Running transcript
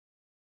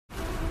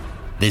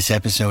This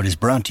episode is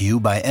brought to you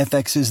by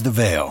FX's The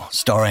Veil,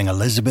 starring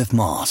Elizabeth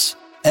Moss.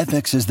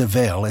 FX's The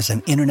Veil is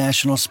an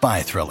international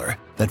spy thriller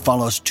that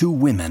follows two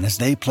women as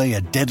they play a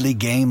deadly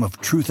game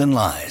of truth and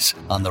lies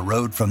on the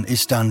road from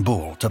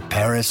Istanbul to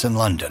Paris and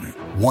London.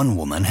 One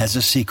woman has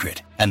a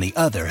secret, and the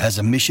other has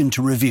a mission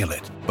to reveal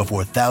it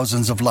before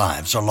thousands of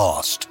lives are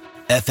lost.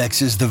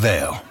 FX's The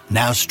Veil,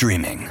 now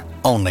streaming,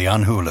 only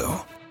on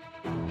Hulu.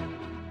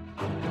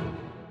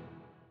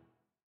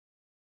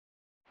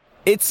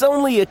 It's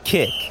only a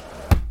kick,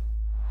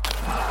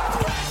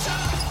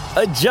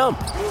 a jump,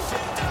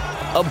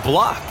 a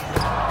block.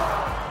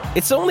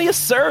 It's only a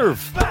serve.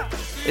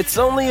 It's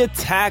only a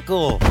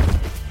tackle,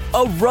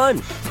 a run.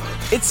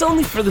 It's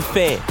only for the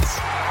fans.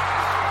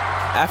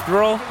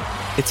 After all,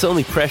 it's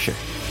only pressure.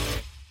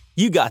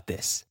 You got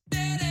this.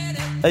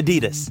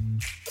 Adidas.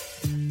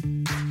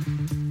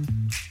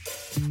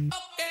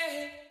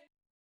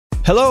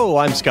 Hello,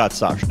 I'm Scott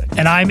Soshnick.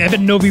 And I'm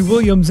Evan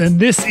Novi-Williams, and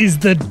this is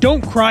the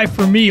Don't Cry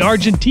For Me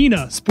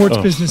Argentina Sports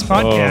Business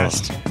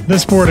Podcast, the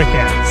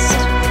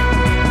Sporticast.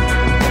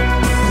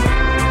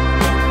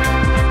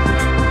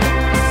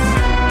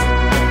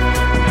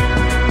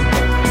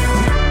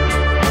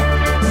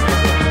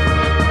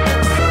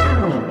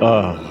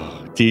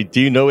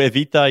 Do you know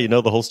Evita? You know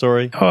the whole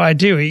story? Oh, I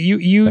do.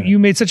 You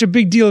made such a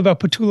big deal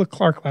about Petula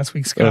Clark last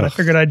week, Scott. I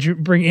figured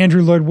I'd bring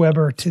Andrew Lloyd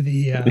Webber to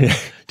the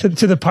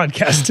to the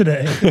podcast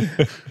today.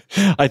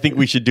 I think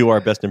we should do our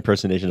best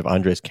impersonation of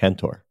Andres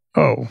Cantor.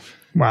 Oh,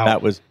 wow.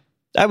 That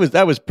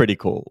was pretty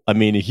cool. I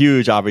mean, a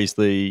huge,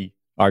 obviously,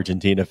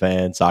 Argentina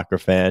fan, soccer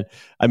fan.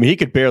 I mean, he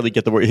could barely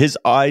get the word. His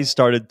eyes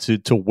started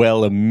to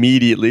well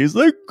immediately. He's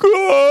like,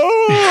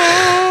 "Go!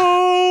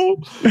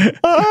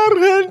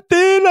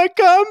 Argentina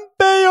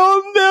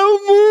campeón del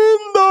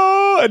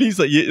mundo!" And he's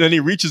like, and he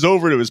reaches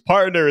over to his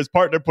partner. His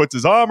partner puts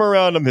his arm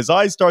around him. His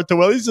eyes start to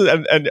well. He's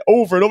and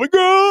over and over,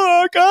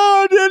 "Go!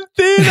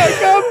 Argentina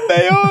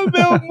campeón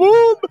del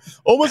mundo!"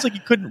 Almost like he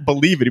couldn't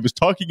believe it. He was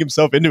talking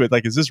himself into it.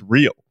 Like, is this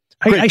real?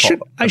 I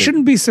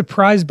shouldn't be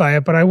surprised by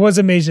it, but I was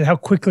amazed at how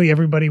quickly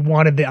everybody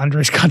wanted the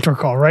Andres Cantor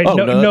call, right?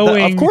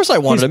 Knowing of course I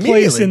wanted his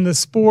place in the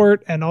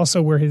sport and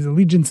also where his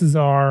allegiances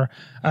are.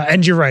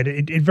 And you're right,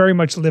 it very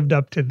much lived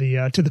up to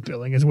the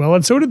billing as well,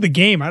 and so did the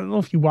game. I don't know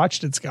if you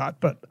watched it, Scott,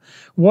 but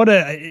what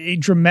a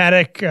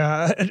dramatic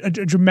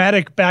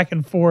back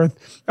and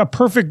forth, a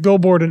perfect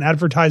billboard and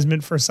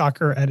advertisement for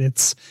soccer at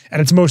its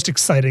most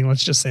exciting.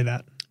 Let's just say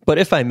that. But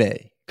if I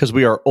may, because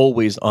we are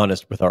always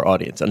honest with our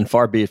audience, and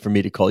far be it for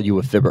me to call you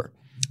a fibber.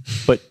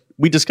 But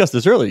we discussed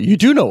this earlier. You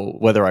do know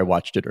whether I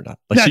watched it or not.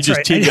 Like, that's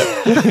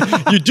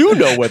right. You do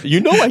know whether. You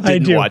know I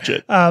didn't watch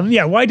it.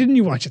 Yeah, why didn't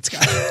you watch it,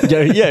 Scott?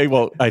 yeah.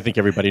 Well, I think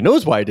everybody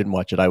knows why I didn't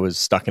watch it. I was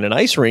stuck in an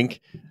ice rink.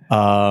 We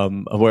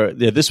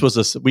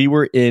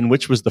were in,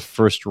 which was the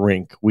first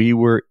rink? We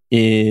were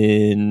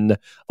in.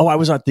 I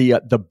was at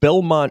the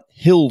Belmont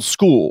Hill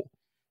School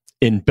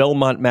in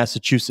Belmont,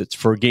 Massachusetts,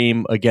 for a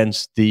game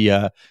against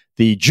the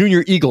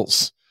Junior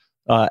Eagles.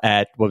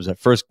 At what was that?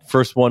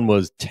 First one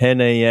was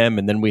 10 a.m.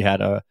 and then we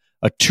had a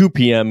 2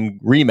 p.m.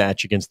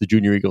 rematch against the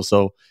Junior Eagles.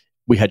 So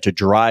we had to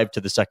drive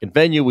to the second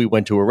venue. We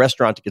went to a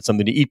restaurant to get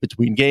something to eat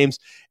between games,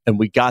 and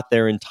we got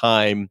there in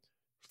time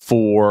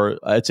for,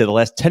 I'd say, the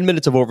last 10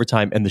 minutes of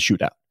overtime and the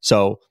shootout.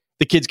 So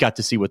the kids got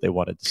to see what they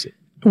wanted to see.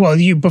 Well,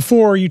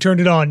 before you turned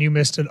it on, you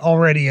missed an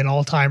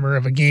all-timer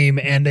of a game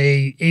and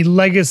a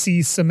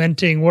legacy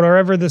cementing,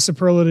 whatever the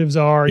superlatives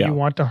are, you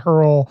want to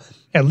hurl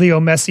at Leo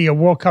Messi. A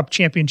World Cup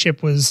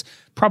championship was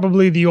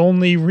probably the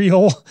only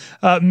real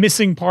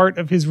missing part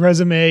of his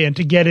resume, and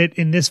to get it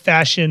in this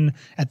fashion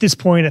at this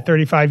point at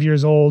 35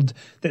 years old,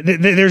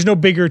 there's no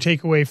bigger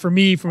takeaway for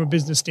me from a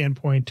business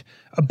standpoint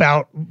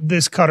about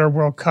this Qatar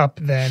World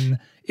Cup than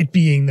it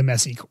being the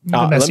Messi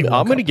World Cup.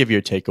 I'm going to give you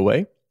a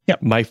takeaway.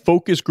 Yep. My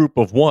focus group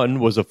of one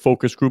was a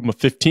focus group of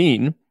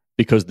 15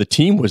 because the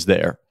team was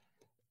there.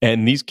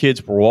 And these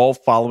kids were all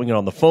following it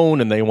on the phone,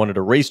 and they wanted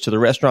to race to the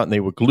restaurant, and they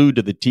were glued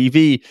to the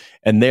TV,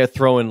 and they're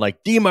throwing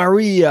like Di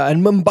Maria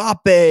and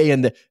Mbappe,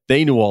 and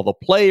they knew all the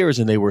players,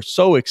 and they were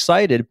so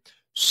excited.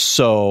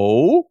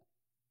 So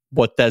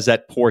what does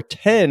that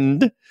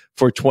portend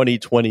for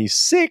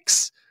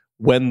 2026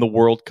 when the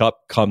World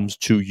Cup comes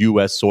to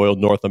U.S. soil,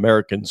 North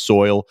American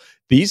soil?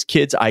 These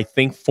kids, I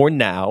think for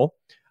now,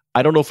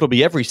 I don't know if it'll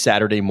be every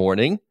Saturday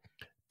morning,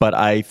 but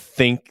I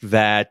think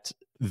that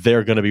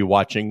they're going to be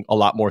watching a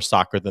lot more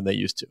soccer than they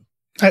used to.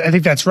 I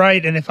think that's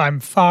right. And if I'm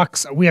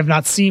Fox, we're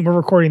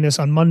recording this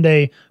on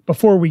Monday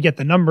before we get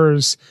the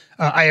numbers.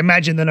 I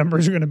imagine the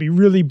numbers are going to be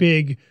really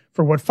big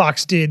for what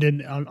Fox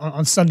did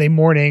on Sunday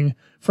morning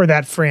for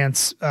that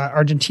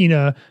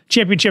France-Argentina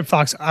championship.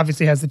 Fox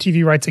obviously has the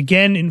TV rights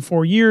again in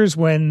 4 years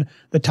when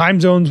the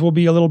time zones will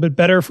be a little bit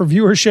better for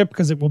viewership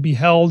because it will be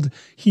held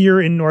here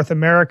in North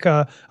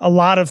America. A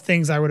lot of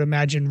things I would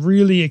imagine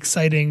really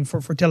exciting for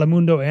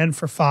Telemundo and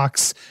for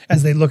Fox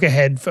as they look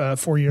ahead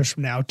 4 years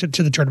from now to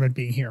the tournament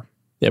being here.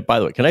 Yeah, by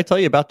the way, can I tell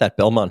you about that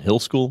Belmont Hill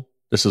School?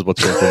 This is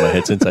what's going through my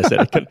head since I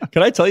said it.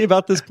 Can I tell you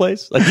about this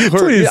place? Like you've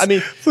heard, Please, I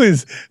mean,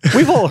 please.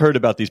 We've all heard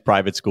about these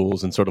private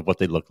schools and sort of what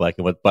they look like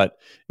but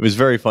it was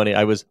very funny.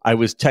 I was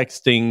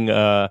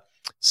texting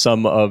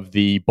some of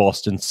the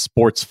Boston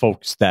sports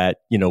folks that,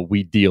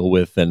 we deal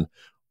with, and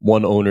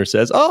one owner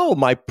says, "Oh,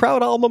 my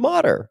proud alma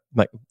mater." I'm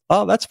like,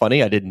 "Oh, that's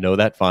funny. I didn't know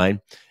that."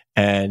 Fine.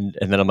 And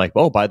then I'm like,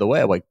 "Oh, by the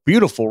way," I'm like,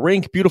 "Beautiful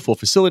rink, beautiful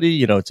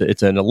facility.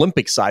 It's an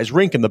Olympic size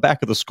rink in the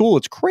back of the school.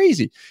 It's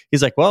crazy."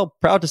 He's like, "Well,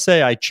 proud to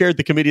say I chaired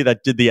the committee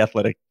that did the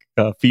athletic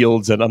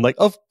fields." And I'm like,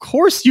 "Of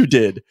course you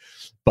did."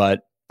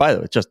 But by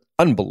the way, just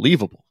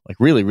unbelievable, like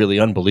really, really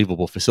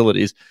unbelievable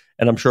facilities.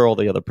 And I'm sure all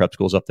the other prep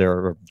schools up there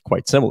are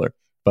quite similar.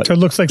 But so it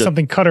looks like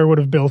something Cutter would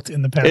have built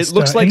in the past. It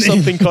looks like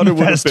something Cutter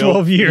would have built.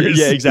 12 years.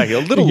 Yeah, exactly. A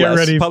little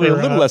less, probably a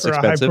little less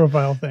expensive. A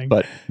high-profile thing.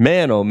 But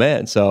man, oh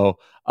man. So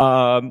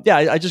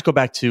I just go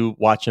back to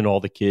watching all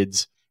the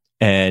kids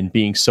and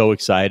being so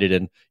excited,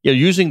 and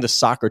using the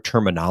soccer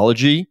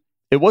terminology.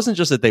 It wasn't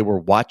just that they were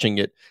watching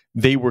it;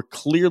 they were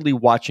clearly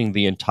watching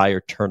the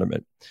entire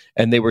tournament,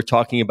 and they were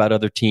talking about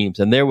other teams.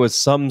 And there was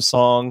some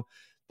song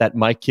that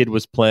my kid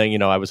was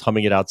playing. I was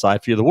humming it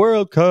outside for the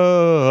World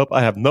Cup.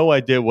 I have no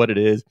idea what it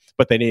is,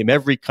 but they name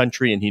every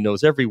country and he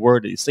knows every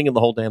word. He's singing the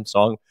whole damn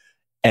song.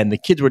 And the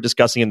kids were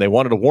discussing, and they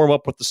wanted to warm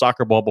up with the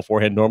soccer ball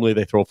beforehand. Normally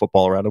they throw a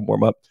football around and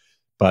warm up,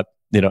 but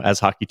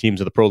as hockey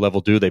teams at the pro level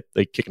do, they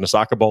kicking a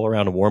soccer ball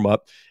around and warm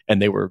up. And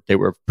they were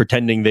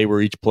pretending they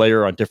were each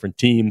player on different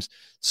teams.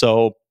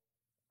 So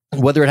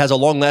whether it has a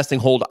long-lasting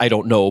hold, I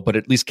don't know, but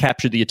at least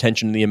captured the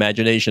attention and the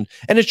imagination.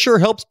 And it sure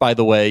helps, by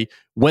the way,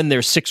 when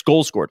there's 6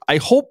 goals scored. I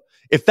hope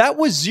if that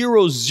was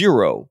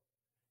 0-0,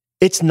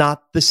 it's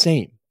not the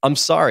same. I'm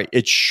sorry.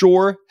 It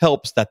sure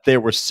helps that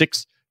there were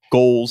 6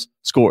 goals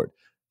scored.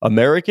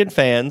 American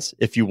fans,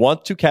 if you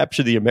want to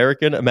capture the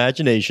American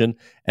imagination,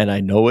 and I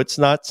know it's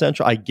not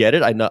central, I get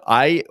it. I know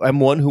I am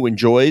one who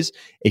enjoys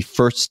a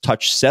first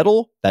touch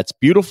settle. That's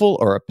beautiful,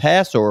 or a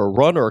pass, or a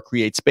run, or a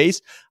create space.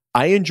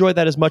 I enjoy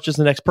that as much as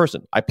the next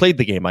person. I played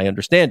the game. I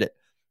understand it.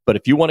 But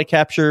if you want to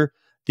capture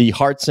the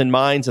hearts and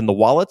minds and the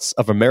wallets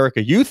of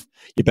America youth,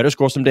 you better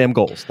score some damn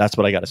goals. That's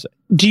what I got to say.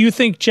 Do you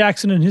think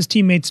Jackson and his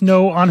teammates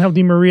know Angel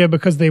Di Maria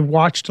because they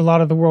watched a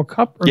lot of the World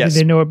Cup, or Yes. do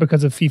they know it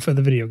because of FIFA,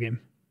 the video game?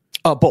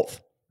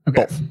 Both.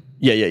 Okay. Both.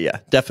 Yeah.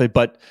 Definitely.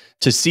 But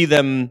to see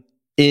them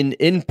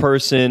in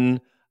person,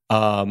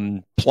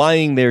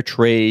 plying their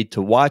trade,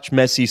 to watch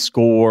Messi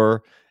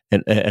score,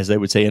 and as they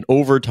would say, an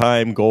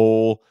overtime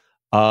goal.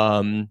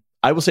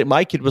 I will say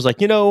my kid was like,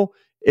 in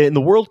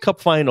the World Cup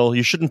final,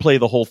 you shouldn't play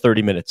the whole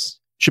 30 minutes.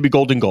 It should be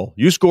golden goal.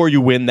 You score,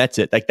 you win. That's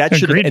it. Like that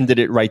should have ended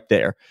it right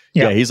there.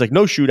 Yeah. He's like,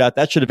 no shootout.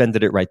 That should have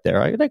ended it right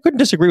there. I couldn't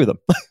disagree with him.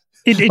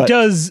 It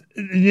does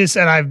this,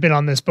 and I've been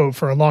on this boat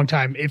for a long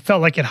time. It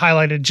felt like it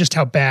highlighted just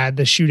how bad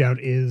the shootout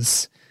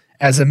is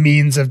as a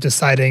means of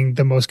deciding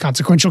the most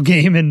consequential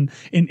game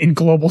in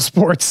global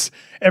sports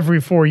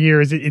every 4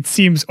 years. It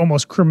seems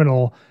almost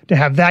criminal to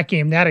have that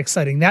game that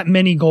exciting, that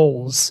many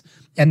goals,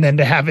 and then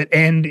to have it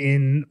end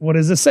in what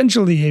is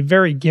essentially a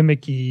very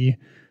gimmicky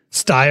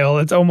style.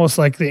 It's almost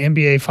like the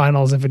NBA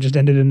finals if it just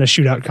ended in a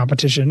shootout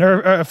competition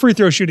or a free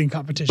throw shooting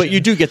competition. But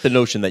you do get the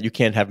notion that you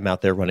can't have them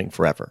out there running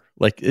forever.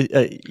 Like,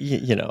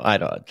 I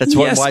don't. That's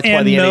why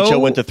the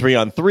NHL went to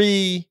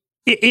 3-on-3.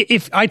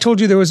 If I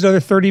told you there was another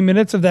 30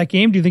 minutes of that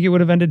game, do you think it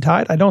would have ended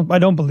tied? I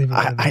don't believe it.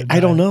 I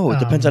don't know. It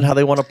depends on how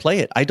they want to play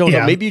it. I don't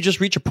know. Maybe you just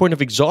reach a point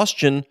of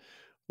exhaustion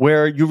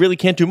where you really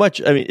can't do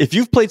much. I mean, if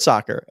you've played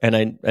soccer, and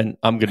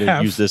I'm going to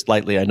use this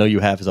lightly, I know you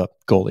have as a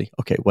goalie.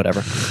 Okay,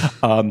 whatever.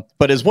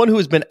 But as one who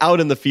has been out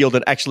in the field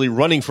and actually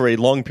running for a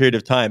long period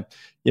of time,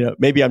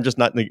 maybe I'm just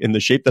not in the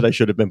shape that I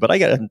should have been. But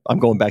I'm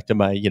going back to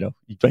my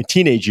my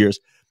teenage years.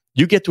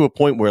 You get to a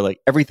point where like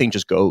everything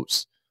just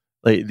goes.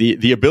 Like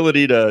the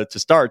ability to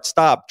start,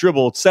 stop,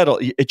 dribble, settle,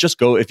 it just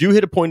go. If you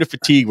hit a point of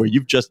fatigue where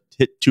you've just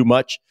hit too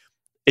much,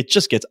 it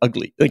just gets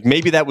ugly. Like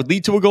maybe that would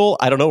lead to a goal,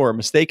 I don't know, or a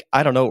mistake,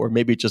 I don't know, or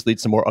maybe it just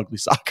leads to more ugly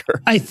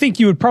soccer. I think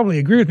you would probably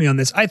agree with me on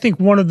this. I think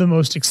one of the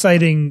most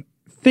exciting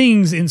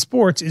things in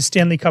sports is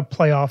Stanley Cup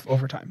playoff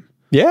overtime.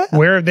 Yeah.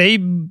 Where they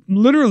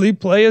literally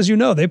play, as you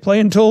know, they play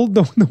until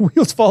the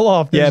wheels fall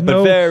off. There's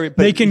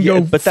they can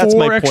go but that's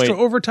 4 my extra point.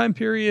 Overtime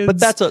periods. But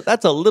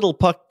that's a little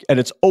puck, and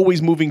it's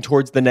always moving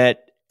towards the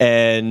net,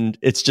 and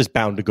it's just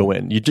bound to go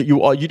in.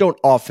 You don't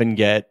often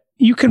get.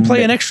 You can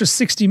play an extra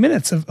 60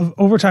 minutes of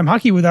overtime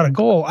hockey without a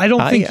goal. I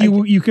don't think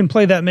you can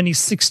play that many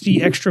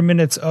 60 extra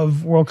minutes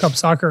of World Cup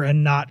soccer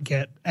and not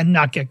get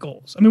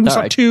goals. I mean, we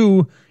saw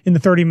 2 in the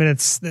 30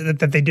 minutes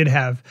that they did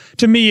have.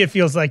 To me, it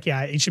feels like,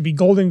 it should be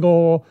golden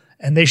goal,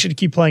 and they should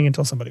keep playing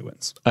until somebody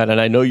wins. And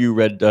I know you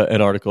read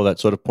an article that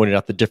sort of pointed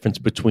out the difference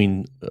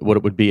between what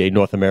it would be a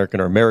North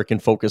American or American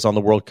focus on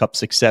the World Cup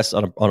success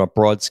on a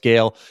broad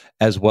scale,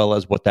 as well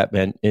as what that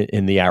meant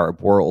in the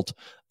Arab world.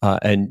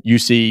 And you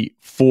see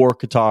for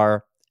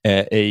Qatar,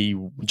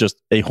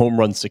 just a home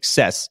run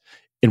success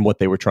in what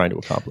they were trying to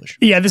accomplish.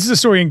 Yeah, this is a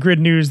story in Grid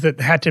News that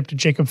hat tip to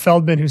Jacob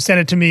Feldman, who sent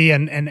it to me,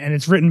 and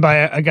it's written by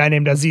a guy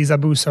named Aziz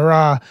Abu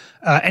Sarah,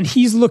 and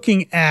he's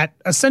looking at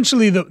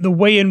essentially the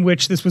way in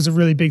which this was a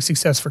really big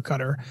success for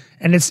Qatar,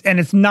 and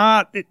it's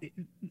not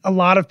a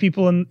lot of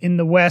people in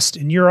the West,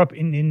 in Europe,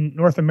 in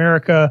North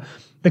America.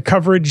 The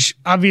coverage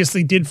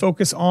obviously did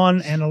focus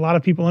on, and a lot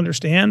of people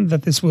understand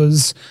that this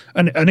was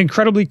an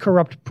incredibly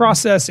corrupt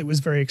process. It was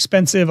very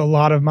expensive. A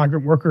lot of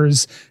migrant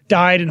workers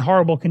died in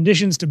horrible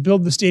conditions to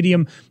build the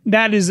stadium.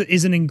 That is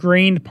an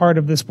ingrained part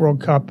of this World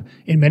Cup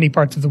in many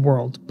parts of the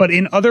world. But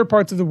in other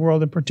parts of the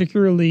world, and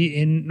particularly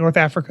in North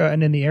Africa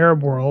and in the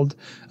Arab world,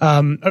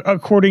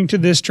 according to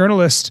this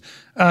journalist,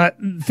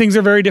 things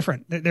are very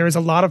different. There is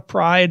a lot of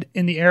pride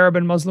in the Arab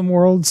and Muslim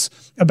worlds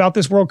about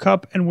this World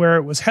Cup and where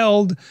it was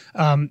held.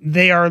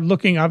 They are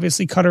looking,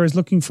 obviously, Qatar is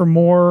looking for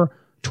more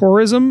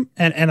tourism,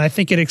 and I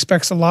think it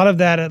expects a lot of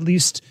that, at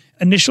least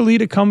initially,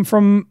 to come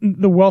from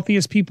the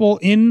wealthiest people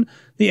in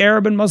the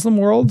Arab and Muslim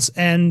worlds.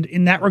 And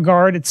in that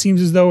regard, it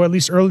seems as though, at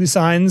least early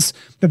signs,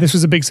 that this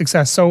was a big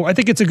success. So I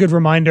think it's a good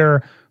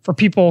reminder for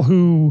people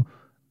who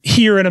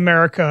here in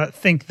America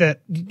think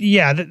that,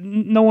 that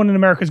no one in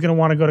America is going to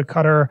want to go to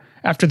Qatar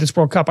after this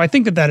World Cup. I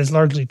think that is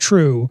largely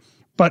true,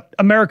 but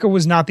America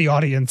was not the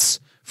audience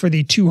for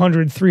the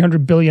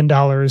 $200-300 billion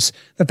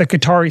that the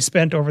Qataris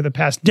spent over the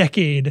past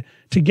decade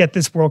to get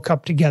this World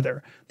Cup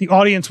together. The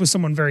audience was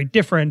someone very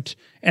different,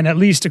 and at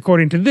least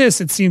according to this,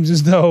 it seems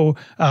as though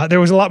there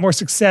was a lot more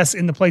success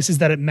in the places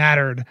that it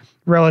mattered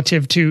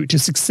relative to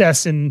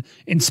success in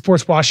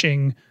sports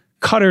washing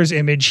Qatar's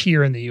image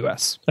here in the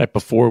U.S. All right,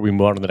 before we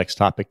move on to the next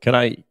topic, can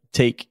I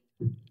take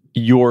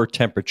your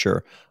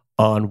temperature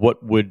on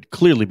what would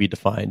clearly be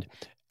defined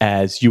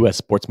as U.S.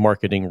 sports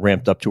marketing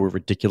ramped up to a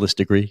ridiculous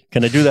degree?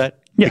 Can I do that?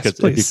 Yes, because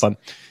please. It'd be fun.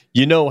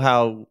 You know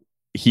how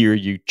here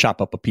you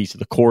chop up a piece of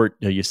the court,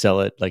 you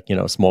sell it like,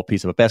 a small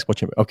piece of a basketball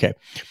chamber. Okay.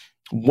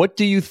 What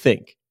do you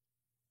think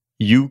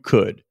you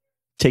could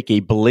take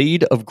a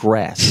blade of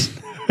grass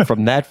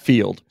from that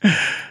field,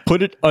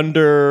 put it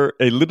under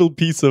a little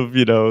piece of,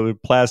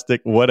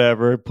 plastic,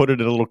 whatever, put it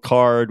in a little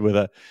card with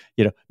a,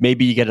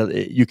 maybe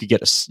you can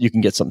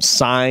get some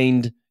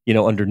signed,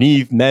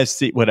 underneath,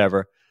 Messi,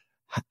 whatever.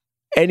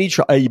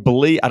 A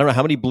blade, I don't know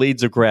how many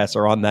blades of grass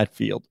are on that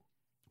field,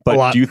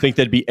 but do you think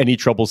there'd be any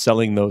trouble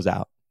selling those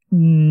out?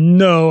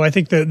 No, I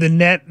think the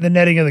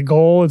netting of the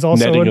goal is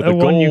also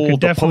one you could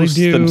definitely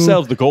do.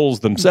 The goals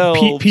themselves,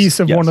 piece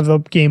of one of the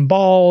game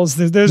balls.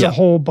 There's a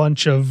whole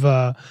bunch of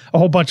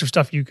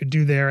stuff you could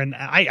do there, and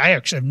I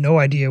actually have no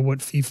idea what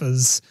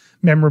FIFA's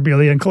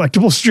memorabilia and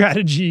collectible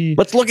strategy.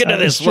 Let's look into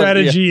this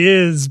strategy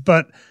is,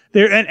 but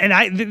there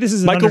this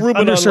is Michael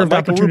Rubin underserved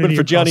Michael Rubin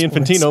for Gianni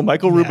Infantino.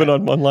 Michael Rubin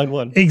on line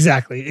one.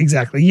 Exactly.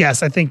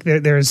 Yes, I think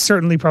there's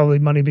certainly probably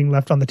money being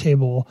left on the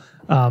table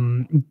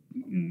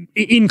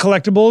in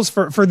collectibles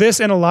for this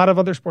and a lot of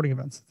other sporting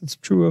events. It's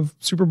true of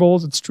Super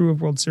Bowls. It's true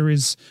of World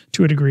Series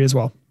to a degree as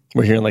well.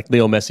 We're hearing like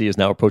Leo Messi is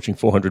now approaching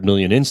 400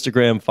 million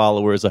Instagram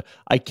followers.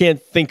 I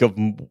can't think of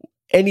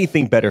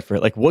anything better for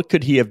it. Like, what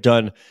could he have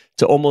done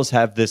to almost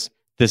have this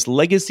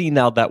legacy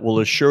now that will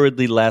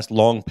assuredly last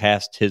long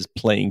past his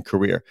playing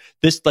career?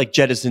 This like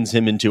jettisons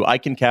him into, I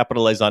can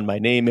capitalize on my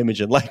name, image,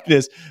 and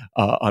likeness,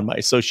 on my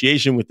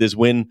association with this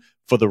win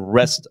for the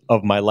rest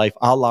of my life,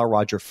 a la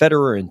Roger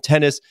Federer in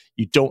tennis.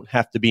 You don't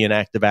have to be an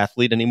active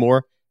athlete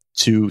anymore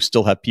to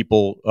still have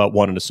people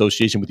want an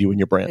association with you and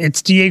your brand.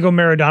 It's Diego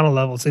Maradona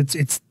levels.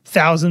 It's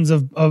thousands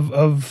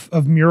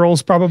of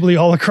murals probably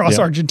all across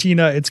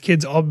Argentina. It's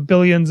kids, all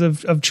billions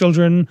of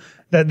children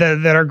that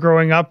are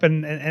growing up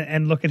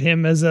and look at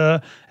him as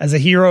a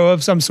hero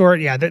of some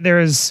sort. Yeah, there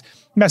is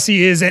Messi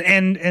is,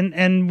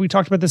 and we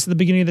talked about this at the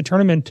beginning of the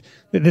tournament,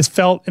 that this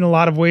felt in a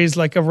lot of ways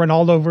like a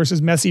Ronaldo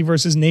versus Messi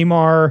versus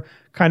Neymar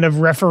kind of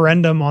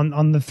referendum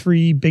on the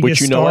three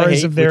biggest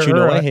stars of their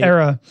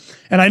era.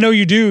 And I know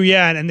you do,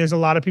 yeah. And there's a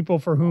lot of people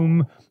for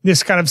whom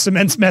this kind of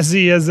cements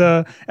Messi as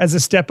a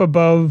step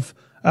above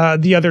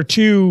the other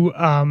two.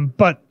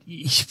 But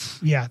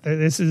yeah,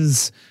 this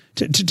is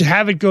to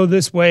have it go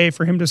this way,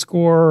 for him to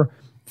score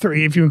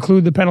three, if you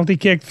include the penalty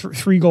kick,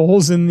 3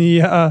 goals in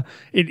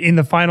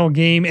the final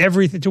game,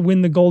 everything to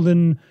win the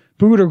Golden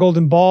Boot or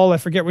Golden Ball. I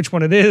forget which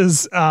one it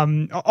is.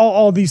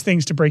 All these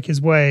things to break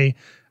his way.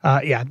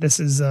 This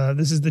is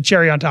the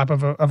cherry on top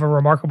of a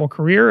remarkable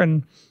career.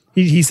 And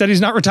he said he's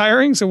not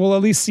retiring, so we'll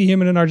at least see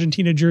him in an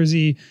Argentina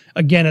jersey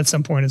again at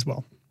some point as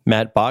well.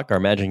 Matt Bach, our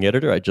managing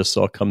editor, I just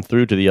saw come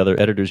through to the other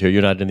editors here.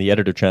 You're not in the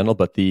editor channel,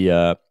 but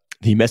the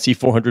Messi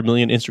 400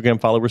 million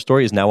Instagram follower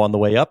story is now on the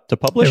way up to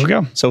publish. There we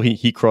go. So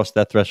he crossed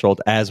that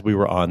threshold as we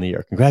were on the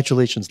air.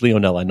 Congratulations,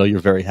 Lionel. I know you're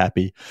very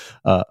happy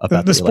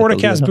about the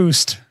Sporticast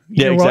boost.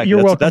 Yeah, exactly.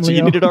 You're welcome, that's what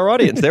you needed our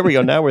audience. There we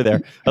go. Now we're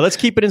there. Let's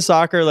keep it in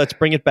soccer. Let's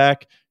bring it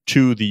back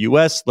to the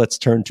U.S. Let's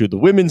turn to the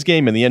women's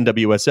game and the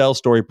NWSL.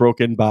 Story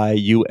broken by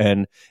you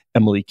and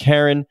Emily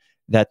Karen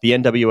that the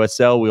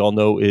NWSL, we all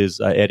know,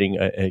 is adding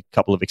a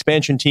couple of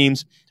expansion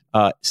teams.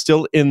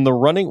 Still in the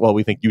running. Well,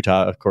 we think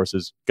Utah, of course,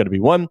 is going to be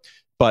one.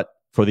 But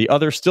for the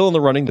other, still in the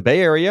running, the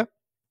Bay Area,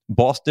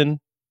 Boston,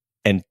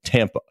 and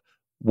Tampa.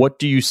 What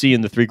do you see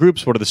in the three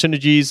groups? What are the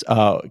synergies?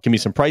 Give me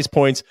some price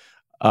points.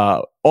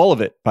 All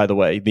of it, by the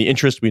way, the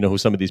interest, we know who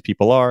some of these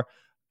people are.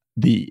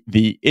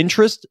 The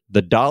interest,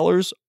 the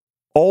dollars,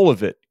 all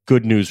of it,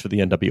 good news for the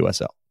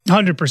NWSL.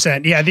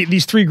 100%. Yeah,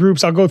 these three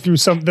groups, I'll go through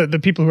some the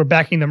people who are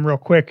backing them real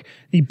quick.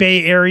 The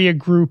Bay Area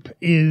group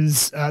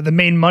is the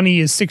main money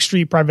is Sixth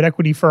Street private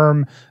equity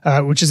firm,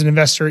 which is an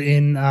investor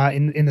in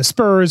the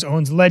Spurs,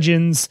 owns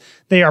Legends.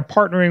 They are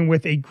partnering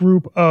with a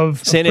group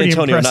of San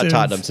Antonio, not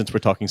Tottenham, since we're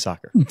talking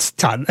soccer. It's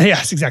Tottenham.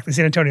 Yes, exactly.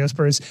 San Antonio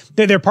Spurs.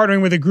 They're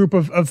partnering with a group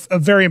of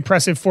very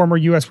impressive former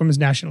U.S. women's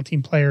national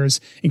team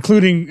players,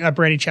 including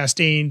Brandi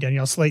Chastain,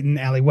 Danielle Slayton,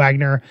 Allie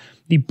Wagner.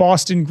 The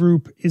Boston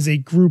group is a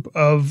group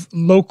of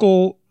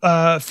local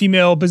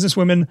female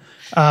businesswomen.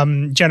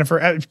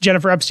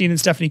 Jennifer Epstein and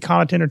Stephanie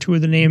Connaughton are two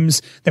of the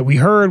names that we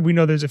heard. We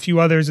know there's a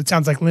few others. It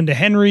sounds like Linda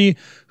Henry,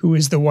 who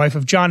is the wife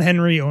of John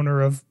Henry,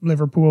 owner of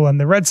Liverpool and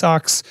the Red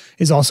Sox,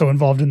 is also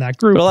involved in that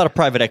group. But a lot of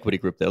private equity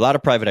group there. A lot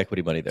of private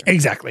equity money there.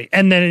 Exactly.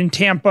 And then in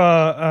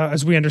Tampa,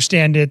 as we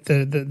understand it,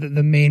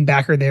 the main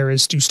backer there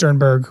is Stu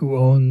Sternberg,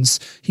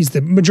 he's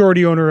the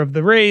majority owner of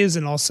the Rays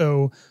and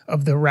also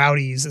of the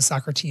Rowdies, a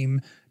soccer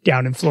team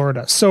down in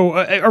Florida. So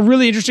a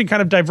really interesting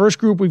kind of diverse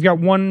group. We've got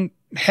one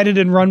headed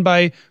and run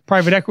by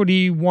private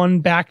equity,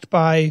 one backed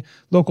by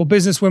local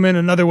businesswomen,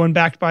 another one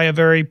backed by a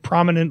very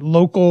prominent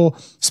local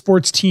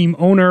sports team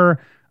owner.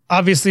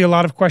 Obviously, a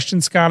lot of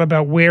questions, Scott,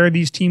 about where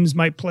these teams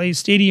might play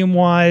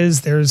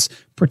stadium-wise. There's,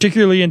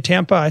 particularly in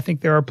Tampa, I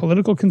think there are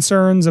political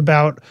concerns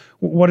about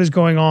what is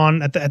going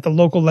on at the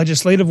local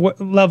legislative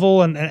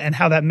level and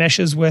how that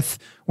meshes with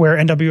where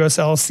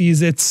NWSL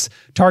sees its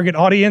target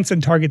audience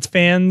and targets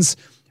fans.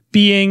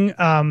 Being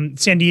the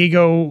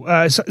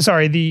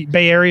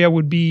Bay Area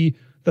would be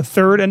the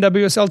third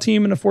NWSL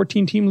team in a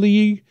 14-team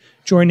league,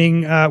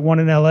 joining one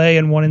in LA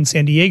and one in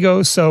San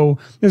Diego. So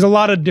there's a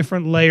lot of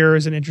different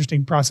layers and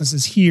interesting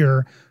processes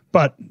here.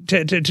 But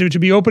to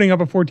be opening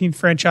up a 14th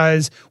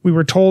franchise, we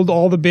were told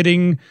all the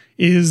bidding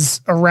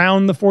is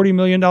around the $40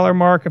 million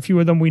mark. A few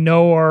of them we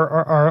know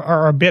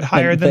are a bit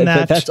higher than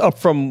that. That's up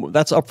from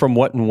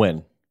what and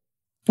when?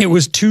 It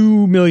was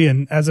 $2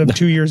 million as of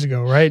 2 years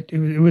ago, right?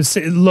 It was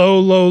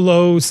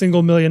low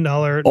single $1 million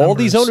numbers. All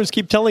these owners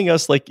keep telling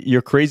us, like,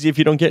 you're crazy if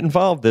you don't get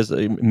involved. There's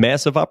a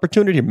massive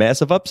opportunity,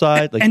 massive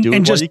upside. Like, do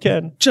it while you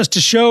can. Just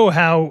to show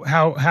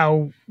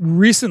how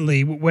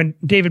recently, when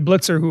David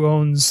Blitzer, who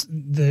owns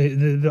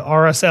the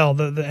RSL,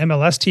 the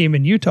MLS team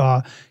in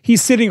Utah,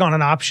 he's sitting on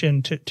an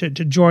option to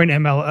join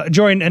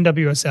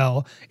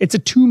NWSL. It's a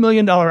 $2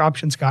 million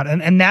option, Scott,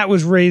 and that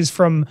was raised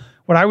from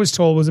what I was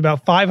told was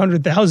about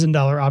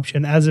 $500,000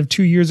 option as of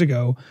 2 years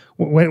ago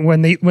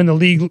when the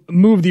league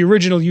moved the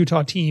original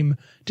Utah team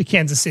to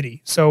Kansas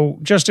City. So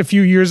just a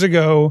few years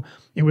ago,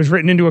 it was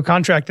written into a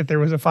contract that there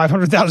was a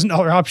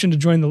 $500,000 option to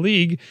join the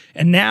league.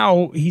 And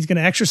now he's going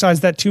to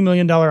exercise that $2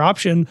 million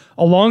option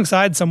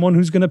alongside someone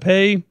who's going to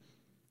pay,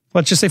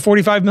 let's just say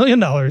 $45 million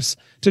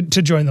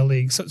to join the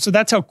league. So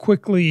that's how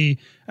quickly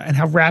and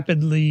how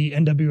rapidly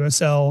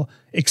NWSL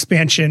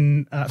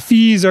expansion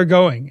fees are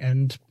going.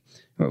 And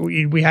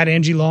we had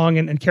Angie Long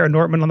and Kara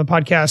Nortman on the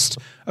podcast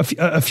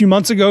a few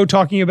months ago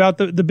talking about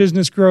the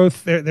business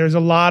growth. There's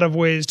a lot of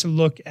ways to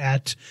look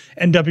at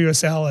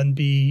NWSL and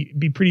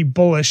be pretty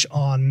bullish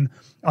on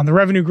the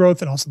revenue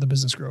growth and also the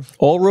business growth.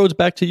 All roads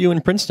back to you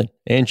in Princeton.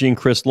 Angie and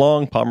Chris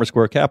Long, Palmer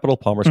Square Capital.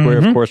 Palmer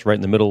Square, of course, right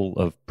in the middle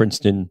of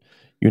Princeton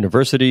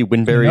University.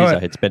 Windberries. I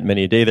had spent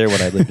many a day there when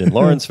I lived in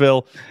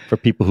Lawrenceville. For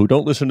people who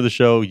don't listen to the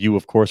show, you,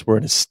 of course, were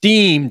an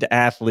esteemed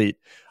athlete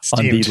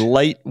on the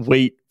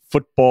lightweight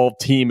football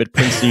team at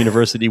Princeton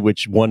University,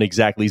 which won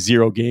exactly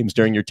 0 games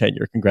during your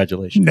tenure.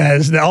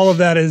 Congratulations. All of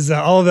that is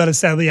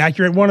sadly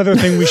accurate. One other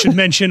thing we should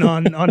mention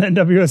on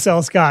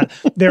NWSL, Scott,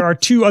 there are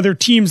 2 other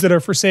teams that are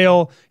for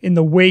sale in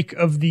the wake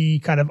of the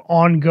kind of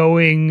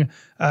ongoing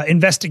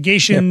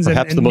investigations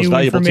perhaps and the most new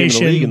valuable team in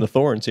information. the league in the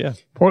Thorns,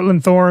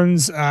 Portland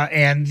Thorns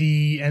and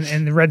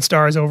the Red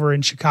Stars over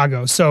in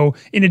Chicago. So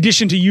in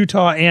addition to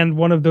Utah and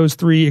one of those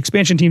 3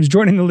 expansion teams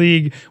joining the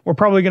league, we're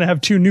probably going to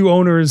have 2 new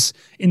owners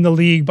in the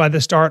league by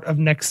the start of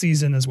next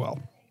season as well.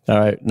 All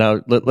right.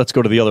 Now let's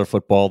go to the other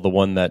football, the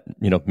one that,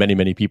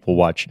 many people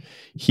watch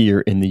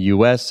here in the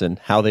U.S. and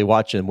how they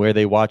watch and where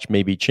they watch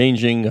may be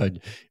changing.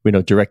 We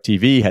know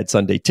DirecTV had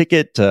Sunday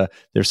Ticket.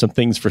 There's some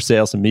things for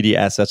sale, some media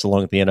assets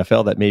along with the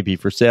NFL that may be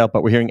for sale,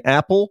 but we're hearing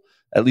Apple,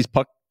 at least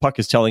Puck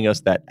is telling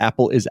us that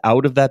Apple is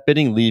out of that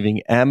bidding,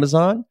 leaving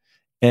Amazon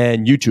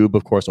and YouTube,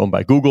 of course, owned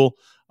by Google,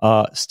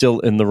 still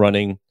in the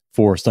running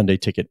for Sunday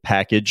Ticket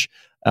package.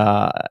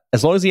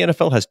 As long as the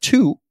NFL has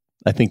 2,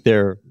 I think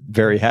they're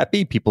very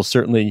happy. People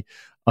certainly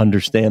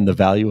understand the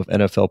value of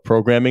NFL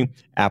programming.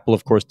 Apple,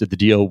 of course, did the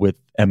deal with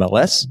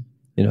MLS.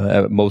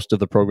 Most of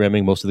the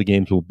programming, most of the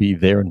games will be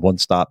there in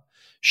one-stop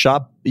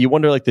shop. You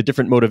wonder, like, the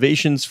different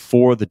motivations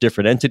for the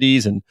different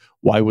entities and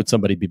why would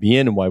somebody be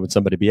in and why would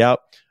somebody be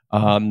out.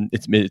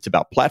 It's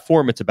about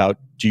platform. It's about,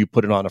 do you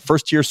put it on a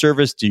first tier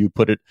service? Do you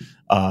put it,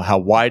 how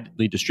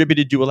widely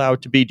distributed do you allow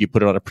it to be? Do you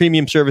put it on a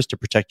premium service to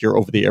protect your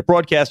over the air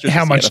broadcasters?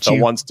 How much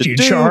do you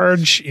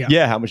charge?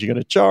 Yeah, how much are you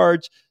going to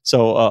charge?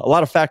 So a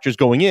lot of factors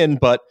going in,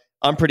 but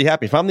I'm pretty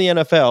happy. If I'm the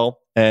NFL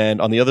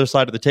and on the other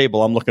side of the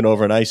table, I'm looking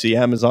over and I see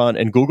Amazon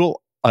and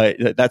Google,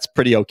 that's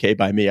pretty okay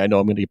by me. I know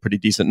I'm going to get a pretty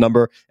decent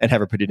number and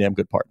have a pretty damn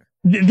good partner.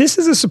 This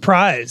is a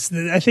surprise.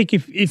 I think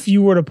if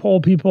you were to poll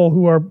people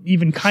who are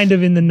even kind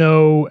of in the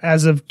know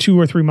as of 2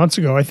 or 3 months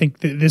ago, I think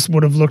that this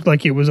would have looked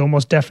like it was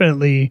almost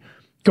definitely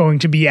going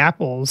to be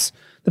Apple's.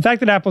 The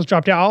fact that Apple's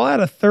dropped out, I'll add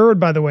a third,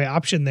 by the way,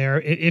 option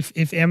there.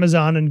 If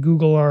Amazon and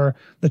Google are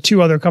the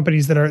two other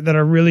companies that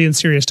are really in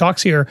serious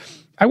talks here,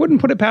 I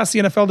wouldn't put it past the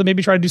NFL to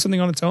maybe try to do something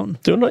on its own.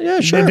 Yeah,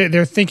 sure.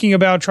 They're thinking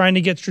about trying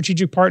to get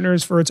strategic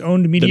partners for its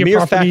own media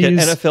properties. The mere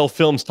fact that NFL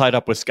Films tied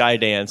up with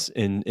Skydance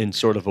in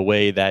sort of a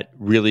way that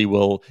really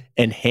will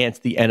enhance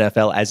the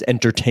NFL as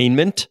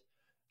entertainment.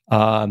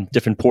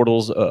 Different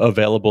portals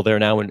available there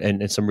now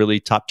and some really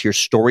top-tier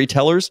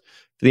storytellers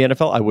for the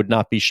NFL. I would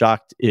not be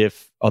shocked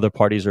if other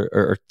parties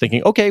are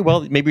thinking, okay,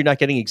 well, maybe you're not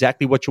getting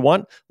exactly what you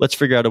want. Let's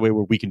figure out a way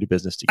where we can do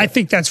business together. I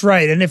think that's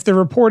right. And if the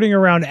reporting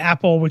around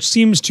Apple, which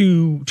seems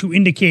to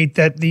indicate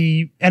that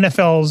the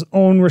NFL's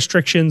own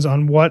restrictions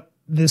on what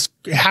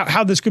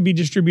how this could be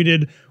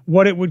distributed,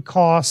 what it would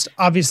cost.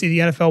 Obviously, the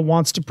NFL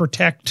wants to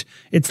protect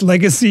its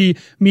legacy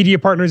media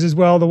partners as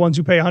well, the ones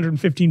who pay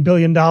 $115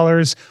 billion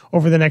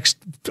over the next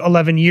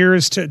 11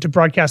 years to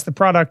broadcast the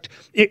product.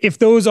 If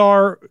those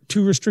are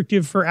too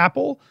restrictive for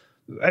Apple,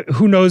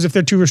 who knows if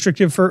they're too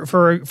restrictive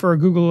for a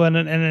Google and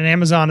an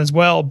Amazon as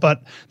well.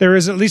 But there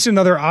is at least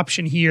another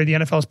option here. The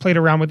NFL has played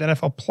around with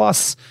NFL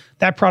Plus,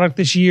 that product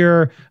this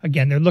year.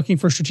 Again, they're looking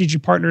for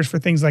strategic partners for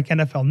things like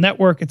NFL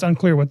Network. It's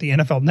unclear what the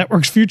NFL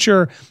Network's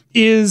future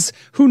is.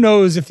 Who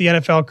knows if the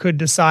NFL could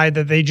decide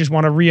that they just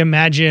want to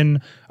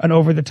reimagine an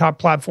over-the-top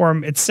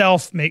platform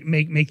itself, make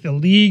the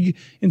league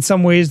in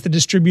some ways the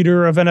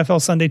distributor of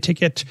NFL Sunday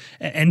Ticket,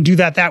 and do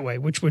that way,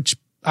 which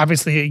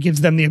obviously it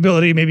gives them the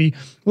ability, maybe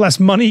less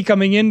money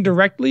coming in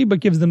directly, but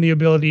gives them the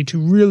ability to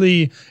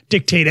really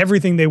dictate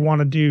everything they want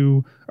to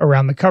do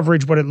around the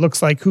coverage, what it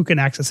looks like, who can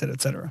access it, et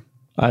cetera.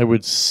 I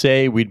would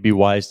say we'd be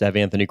wise to have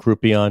Anthony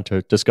Crupi on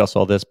to discuss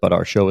all this, but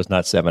our show is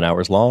not 7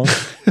 hours long,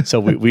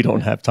 so we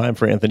don't have time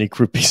for Anthony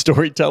Crupi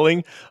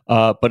storytelling.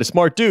 But a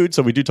smart dude,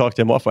 so we do talk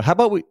to him often. How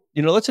about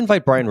let's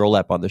invite Brian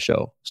Rolap on the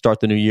show,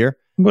 start the new year.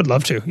 Would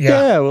love to.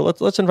 Yeah. Well,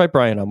 let's invite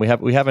Brian on. We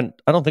haven't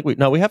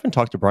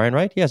talked to Brian,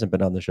 right? He hasn't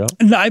been on the show.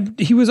 No,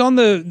 he was on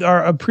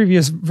a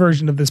previous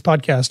version of this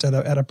podcast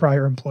at a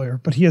prior employer,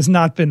 but he has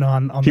not been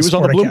on. He was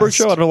on the Bloomberg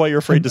show. I don't know why you're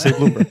afraid to say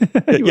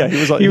Bloomberg. He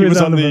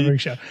was on the Bloomberg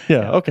show.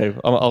 Yeah. Okay.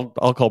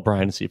 I'll call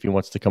Brian and see if he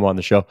wants to come on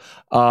the show.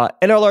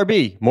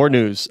 NLRB, more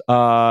news.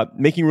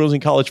 Making rules in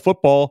college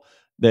football.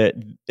 That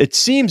it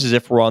seems as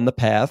if we're on the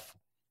path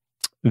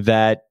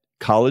that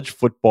college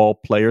football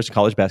players,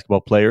 college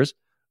basketball players,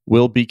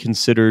 will be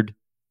considered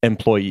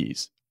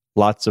employees.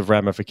 Lots of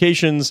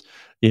ramifications.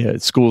 Yeah,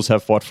 schools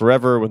have fought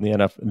forever when the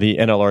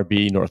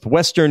NLRB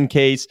Northwestern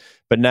case,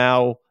 but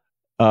now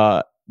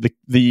the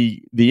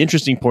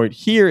interesting point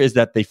here is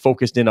that they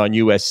focused in on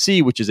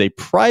USC, which is a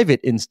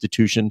private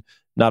institution,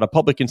 not a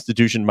public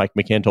institution. Mike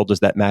McCann told us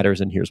that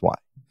matters, and here's why.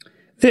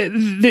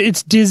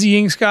 It's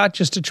dizzying, Scott,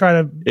 just to try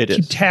to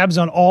keep tabs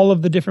on all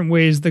of the different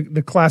ways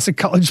the classic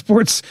college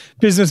sports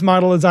business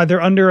model is either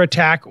under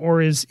attack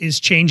or is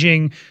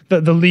changing. The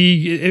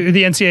league,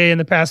 the NCAA in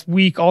the past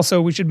week.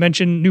 Also, we should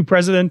mention new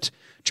president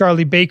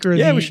Charlie Baker,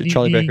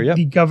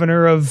 the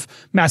governor of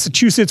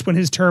Massachusetts, when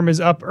his term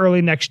is up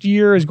early next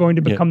year, is going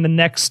to become the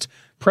next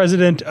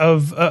president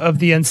of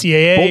the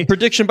NCAA. Bold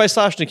prediction by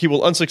Soshnick. He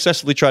will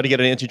unsuccessfly try to get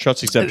an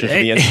antitrust exemption from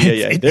the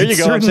NCAA. There you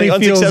go. I'm saying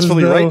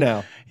unsuccessfully right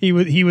now.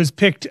 He was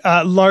picked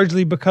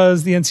largely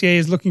because the NCAA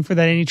is looking for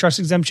that antitrust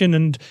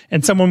exemption,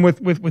 and someone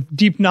with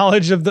deep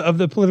knowledge of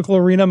the political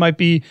arena might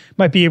be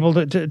able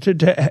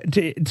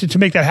to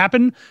make that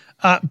happen.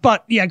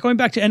 But yeah, going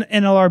back to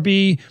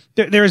NLRB,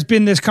 there has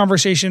been this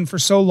conversation for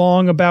so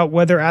long about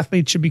whether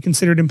athletes should be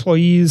considered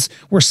employees.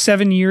 We're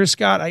 7 years,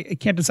 Scott. I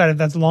can't decide if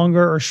that's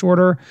longer or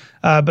shorter,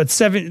 but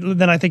 7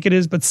 than I think it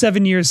is. But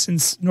 7 years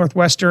since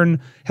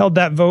Northwestern held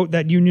that vote,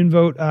 that union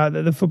vote,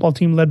 the football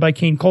team led by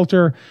Kane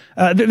Coulter.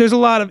 There's a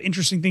lot of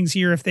interesting things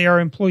here. If they are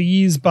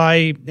employees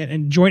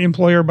and joint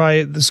employer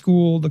by the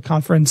school, the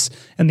conference,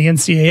 and the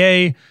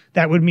NCAA,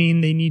 that would mean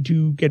they need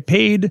to get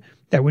paid.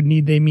 That would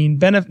mean they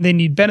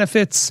need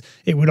benefits.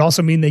 It would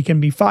also mean they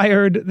can be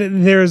fired.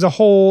 There's a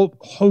whole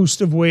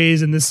host of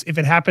ways, and this, if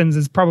it happens,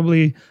 is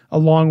probably a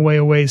long way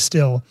away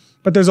still.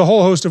 But there's a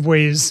whole host of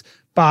ways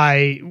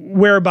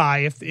whereby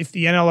if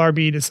the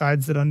NLRB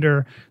decides that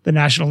under the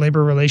National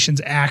Labor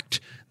Relations Act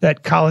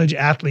that college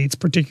athletes,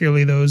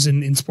 particularly those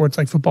in sports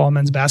like football and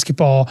men's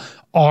basketball,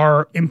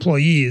 are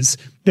employees,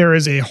 there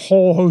is a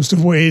whole host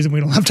of ways, and we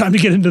don't have time to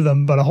get into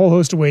them, but a whole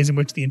host of ways in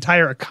which the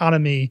entire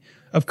economy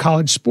of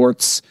college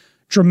sports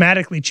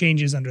dramatically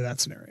changes under that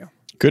scenario.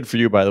 Good for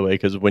you, by the way,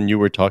 because when you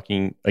were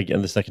talking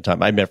again the second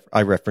time,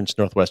 I referenced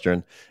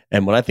Northwestern,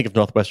 and when I think of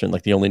Northwestern,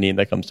 like the only name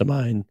that comes to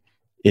mind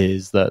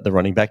is the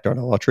running back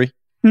Darnell Autry.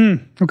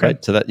 Okay,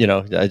 right? So that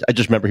I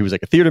just remember he was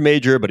like a theater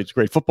major, but he's a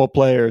great football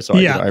player. So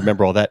I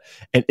remember all that,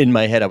 and in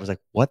my head I was like,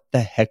 "What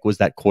the heck was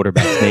that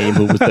quarterback's name?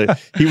 Who was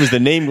he was the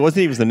name? Wasn't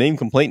he? Was the name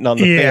complainant on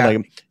the thing?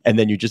 Like, and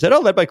then you just said, "Oh,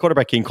 led by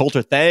quarterback King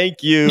Coulter."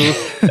 Thank you.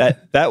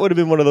 that would have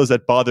been one of those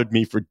that bothered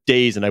me for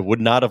days, and I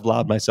would not have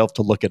allowed myself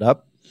to look it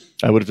up.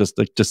 I would have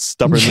just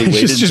stubbornly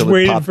waited just until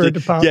waited for it to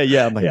pop.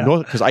 Yeah. I'm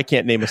like, because I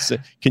can't name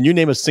Can you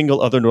name a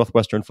single other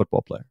Northwestern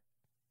football player?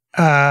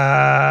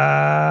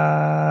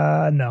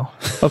 No.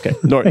 Okay,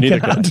 neither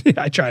could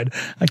I. I tried.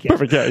 I can't.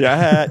 Perfect.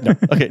 Yeah. No.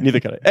 Okay, neither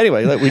could I.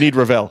 Anyway, we need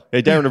Ravel.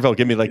 Hey, Darren Ravel,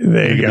 give me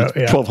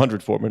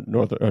 1,200 former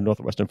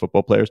Northwestern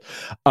football players.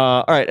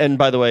 All right, and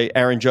by the way,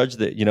 Aaron Judge,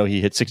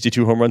 he hit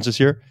 62 home runs this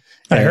year.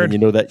 I heard. You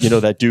know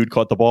that dude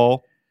caught the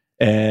ball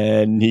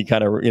and he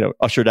kind of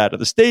ushered out of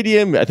the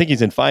stadium. I think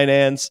he's in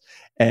finance.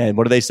 And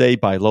what do they say?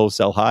 Buy low,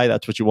 sell high.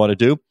 That's what you want to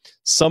do.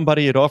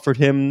 Somebody had offered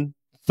him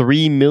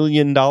 $3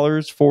 million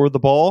for the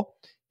ball.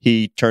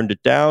 He turned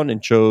it down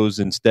and chose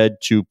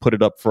instead to put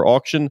it up for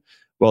auction.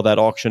 Well, that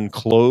auction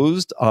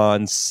closed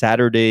on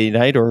Saturday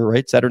night or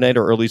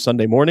early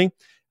Sunday morning.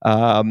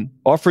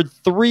 Offered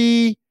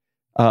 3,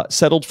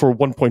 settled for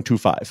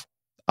 1.25.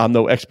 I'm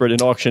no expert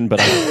in auction,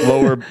 but I'm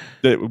lower.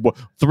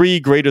 3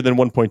 greater than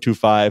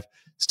 1.25.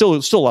 Still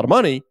a lot of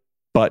money,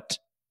 but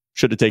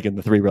should have taken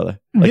the 3, brother.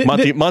 Like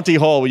Monty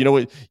Hall. You know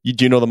what?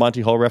 Do you know the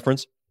Monty Hall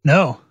reference?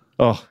 No.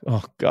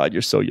 Oh God,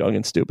 you're so young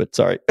and stupid.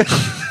 Sorry.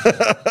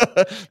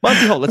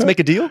 Monty Hall, let's make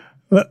a deal.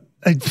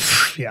 I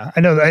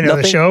know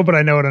the show, but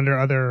I know it under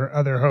other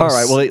hosts. All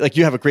right, well, like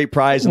you have a great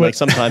prize, and like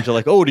sometimes you're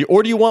like, oh, do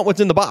you want what's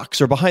in the box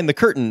or behind the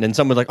curtain? And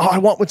someone's like, oh, I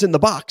want what's in the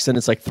box, and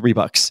it's like $3.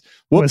 Whoops,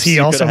 was he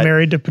also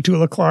married to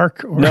Petula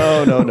Clark? Or,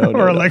 no,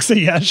 or Alexa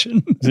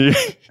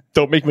Yashin?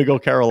 Don't make me go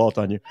Carol Alt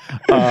on you.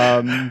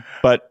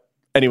 But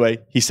anyway,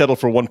 he settled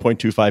for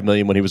 $1.25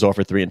 million when he was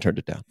offered 3 and turned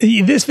it down.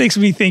 This makes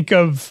me think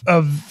of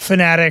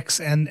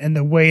Fanatics and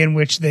the way in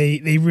which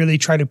they really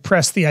try to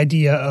press the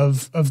idea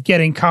of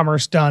getting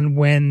commerce done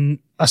when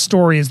a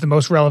story is the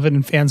most relevant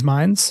in fans'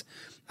 minds.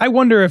 I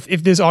wonder if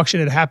this auction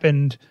had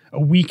happened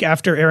a week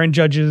after Aaron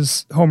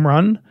Judge's home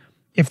run,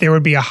 if there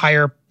would be a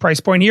higher price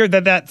point here.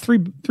 That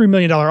 $3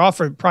 million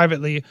offer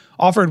privately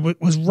offered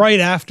was right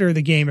after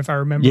the game, if I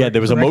remember. Yeah,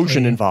 there was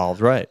emotion involved,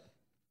 right?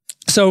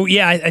 So,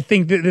 yeah, I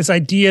think that this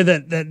idea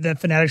that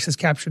Fanatics has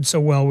captured so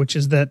well, which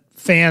is that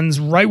fans,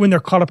 right when they're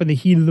caught up in the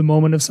heat of the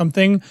moment of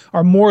something,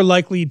 are more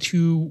likely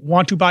to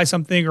want to buy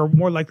something or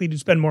more likely to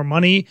spend more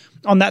money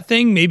on that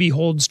thing, maybe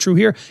holds true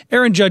here.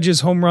 Aaron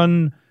Judge's home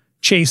run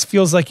chase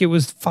feels like it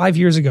was 5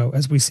 years ago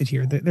as we sit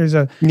here. There's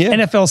a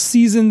NFL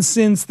season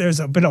since.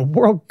 There's been a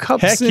World Cup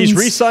since. Heck, he's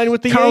re-signed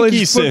with the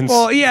Yankees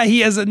football. Since. Yeah,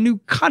 he has a new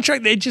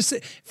contract.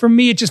 For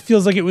me, it just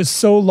feels like it was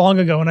so long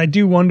ago. And I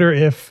do wonder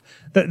if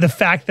the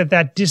fact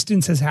that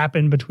distance has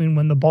happened between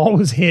when the ball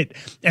was hit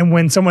and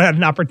when someone had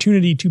an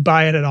opportunity to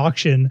buy it at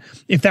auction,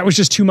 if that was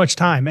just too much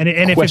time. And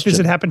if this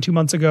had happened 2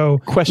 months ago,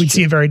 we'd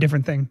see a very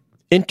different thing.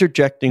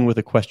 Interjecting with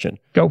a question.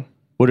 Go.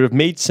 Would it have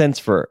made sense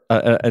for,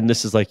 and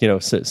this is like,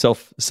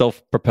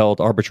 self-propelled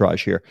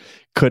arbitrage here.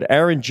 Could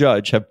Aaron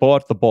Judge have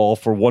bought the ball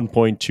for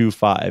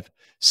 1.25,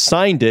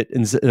 signed it,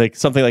 and like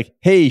something like,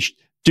 hey,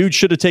 dude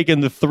should have taken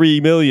the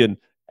 $3 million.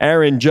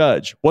 Aaron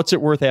Judge, what's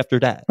it worth after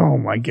that? Oh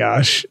my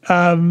gosh.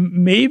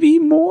 Maybe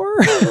more?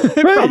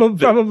 Right.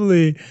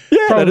 Probably.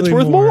 Yeah, probably it's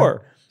worth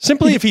more.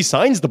 Simply if he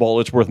signs the ball,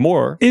 it's worth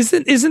more.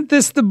 Isn't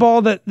this the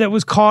ball that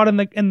was caught and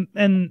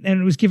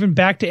it was given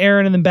back to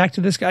Aaron and then back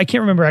to this guy? I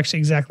can't remember actually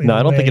exactly. No,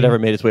 I don't think it ever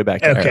made its way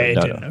back to Aaron. Okay,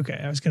 No. Okay,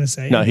 I was going to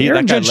say. No,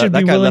 Aaron Judge should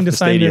be willing to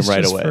sign this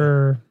right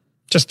away.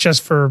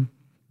 just for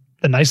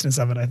the niceness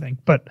of it, I think.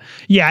 But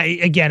yeah,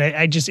 again,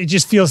 it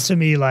just feels to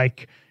me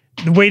like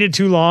waited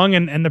too long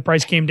and the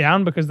price came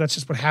down because that's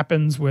just what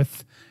happens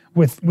with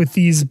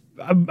these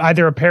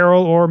either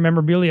apparel or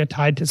memorabilia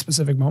tied to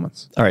specific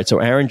moments. All right, so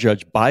Aaron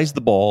Judge buys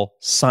the ball,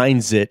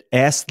 signs it,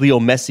 asks Leo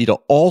Messi to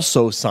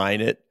also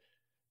sign it.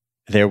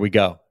 There we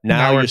go.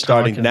 Now you're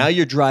starting. Now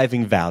you're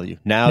driving value.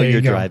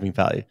 Driving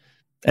value.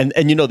 And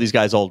these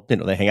guys all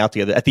they hang out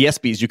together at the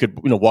ESPYs. You could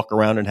walk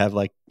around and have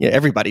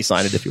everybody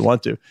sign it if you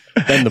want to.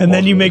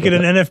 Then you make it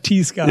an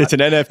NFT, Scott. It's an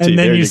NFT, and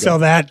then you sell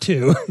that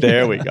too.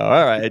 There we go.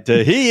 All right,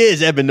 he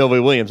is Eben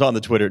Novi-Williams on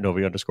the Twitter at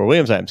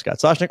Novi_Williams. I am Scott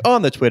Soshnick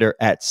on the Twitter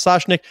at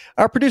Soshnick.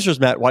 Our producer is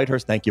Matt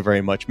Whitehurst. Thank you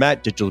very much,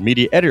 Matt. Digital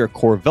media editor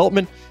Core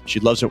Veltman. She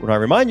loves it when I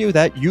remind you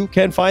that you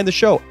can find the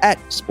show at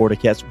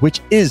Sporticast, which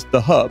is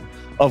the hub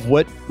of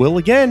what will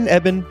again,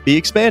 Eben, be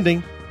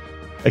expansion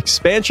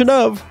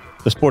of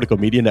the Sportico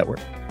Media Network.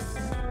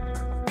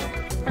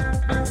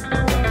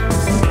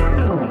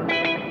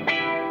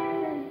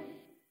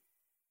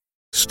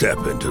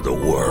 Step into the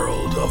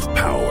world of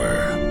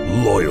power,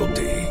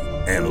 loyalty,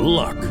 and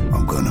luck.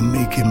 I'm gonna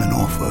make him an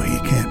offer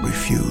he can't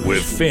refuse.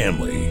 With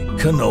family,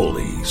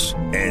 cannolis,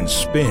 and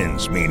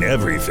spins mean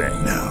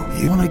everything. Now,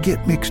 you wanna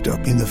get mixed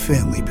up in the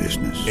family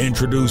business.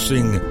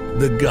 Introducing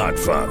The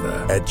Godfather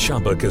at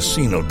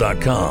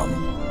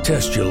ChumbaCasino.com.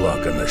 Test your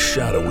luck in the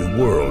shadowy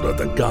world of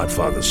The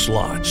Godfather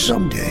slot.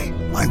 Someday,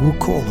 I will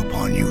call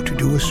upon you to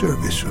do a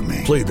service for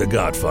me. Play The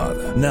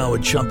Godfather, now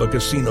at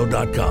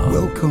ChumbaCasino.com.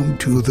 Welcome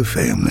to the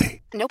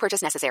family. No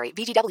purchase necessary.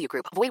 VGW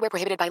Group. Void where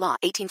prohibited by law.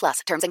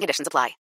 18+. Terms and conditions apply.